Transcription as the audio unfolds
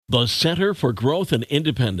The Center for Growth and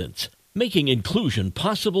Independence, making inclusion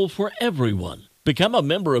possible for everyone. Become a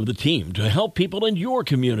member of the team to help people in your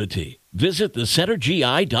community. Visit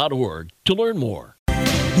thecentergi.org to learn more.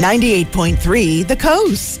 98.3 The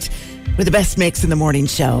Coast. With the best mix in the morning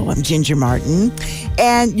show. I'm Ginger Martin.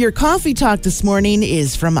 And your coffee talk this morning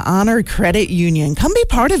is from Honor Credit Union. Come be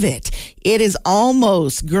part of it. It is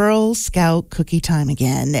almost Girl Scout cookie time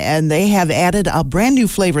again. And they have added a brand new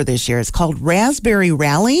flavor this year. It's called Raspberry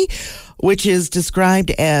Rally, which is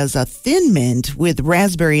described as a thin mint with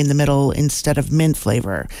raspberry in the middle instead of mint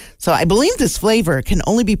flavor. So I believe this flavor can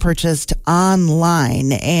only be purchased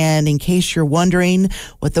online. And in case you're wondering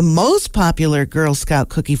what the most popular Girl Scout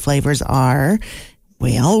cookie flavors are,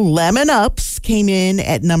 well, Lemon Ups came in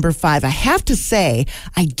at number 5. I have to say,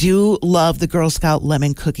 I do love the Girl Scout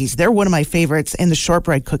lemon cookies. They're one of my favorites, and the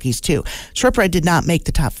shortbread cookies, too. Shortbread did not make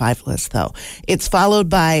the top 5 list, though. It's followed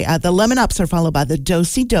by, the Lemon Ups are followed by the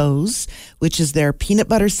Do-si-dos, which is their peanut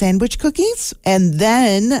butter sandwich cookies, and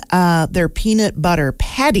then their peanut butter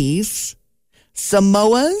patties.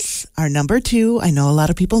 Samoas are number 2. I know a lot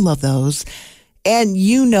of people love those. And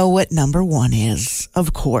you know what number 1 is,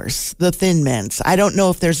 of course, the Thin Mints. I don't know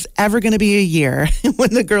if there's ever going to be a year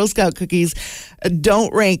when the Girl Scout cookies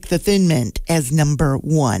don't rank the Thin Mint as number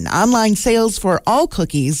 1. Online sales for all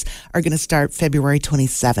cookies are going to start February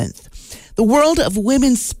 27th. The world of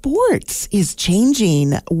women's sports is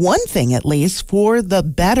changing, one thing at least, for the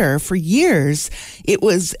better. For years, it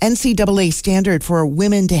was NCAA standard for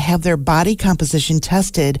women to have their body composition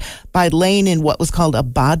tested by laying in what was called a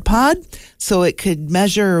bod pod, so it could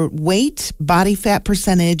measure weight, body fat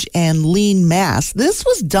percentage, and lean mass. This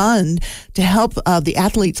was done to help the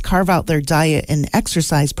athletes carve out their diet and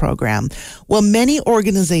exercise program. Well, many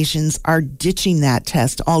organizations are ditching that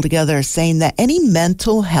test altogether, saying that any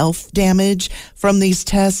mental health damage from these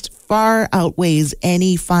tests far outweighs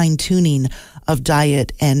any fine-tuning of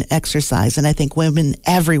diet and exercise. And I think women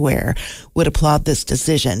everywhere would applaud this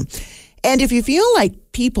decision. And if you feel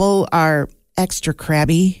like people are extra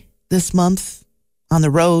crabby this month on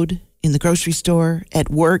the road, in the grocery store, at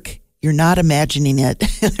work, you're not imagining it.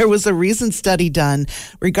 There was a recent study done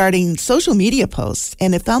regarding social media posts,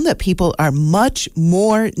 and it found that people are much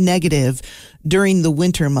more negative during the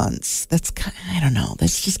winter months. I don't know,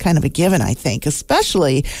 that's just kind of a given, I think,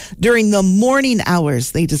 especially during the morning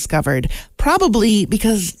hours, they discovered, probably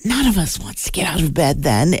because none of us wants to get out of bed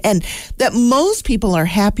then, and that most people are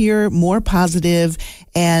happier, more positive,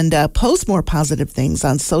 and post more positive things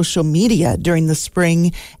on social media during the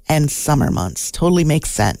spring and summer months. Totally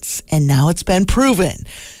makes sense. And now it's been proven.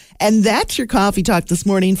 And that's your coffee talk this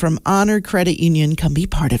morning from Honor Credit Union. Come be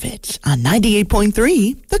part of it on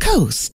 98.3 The Coast.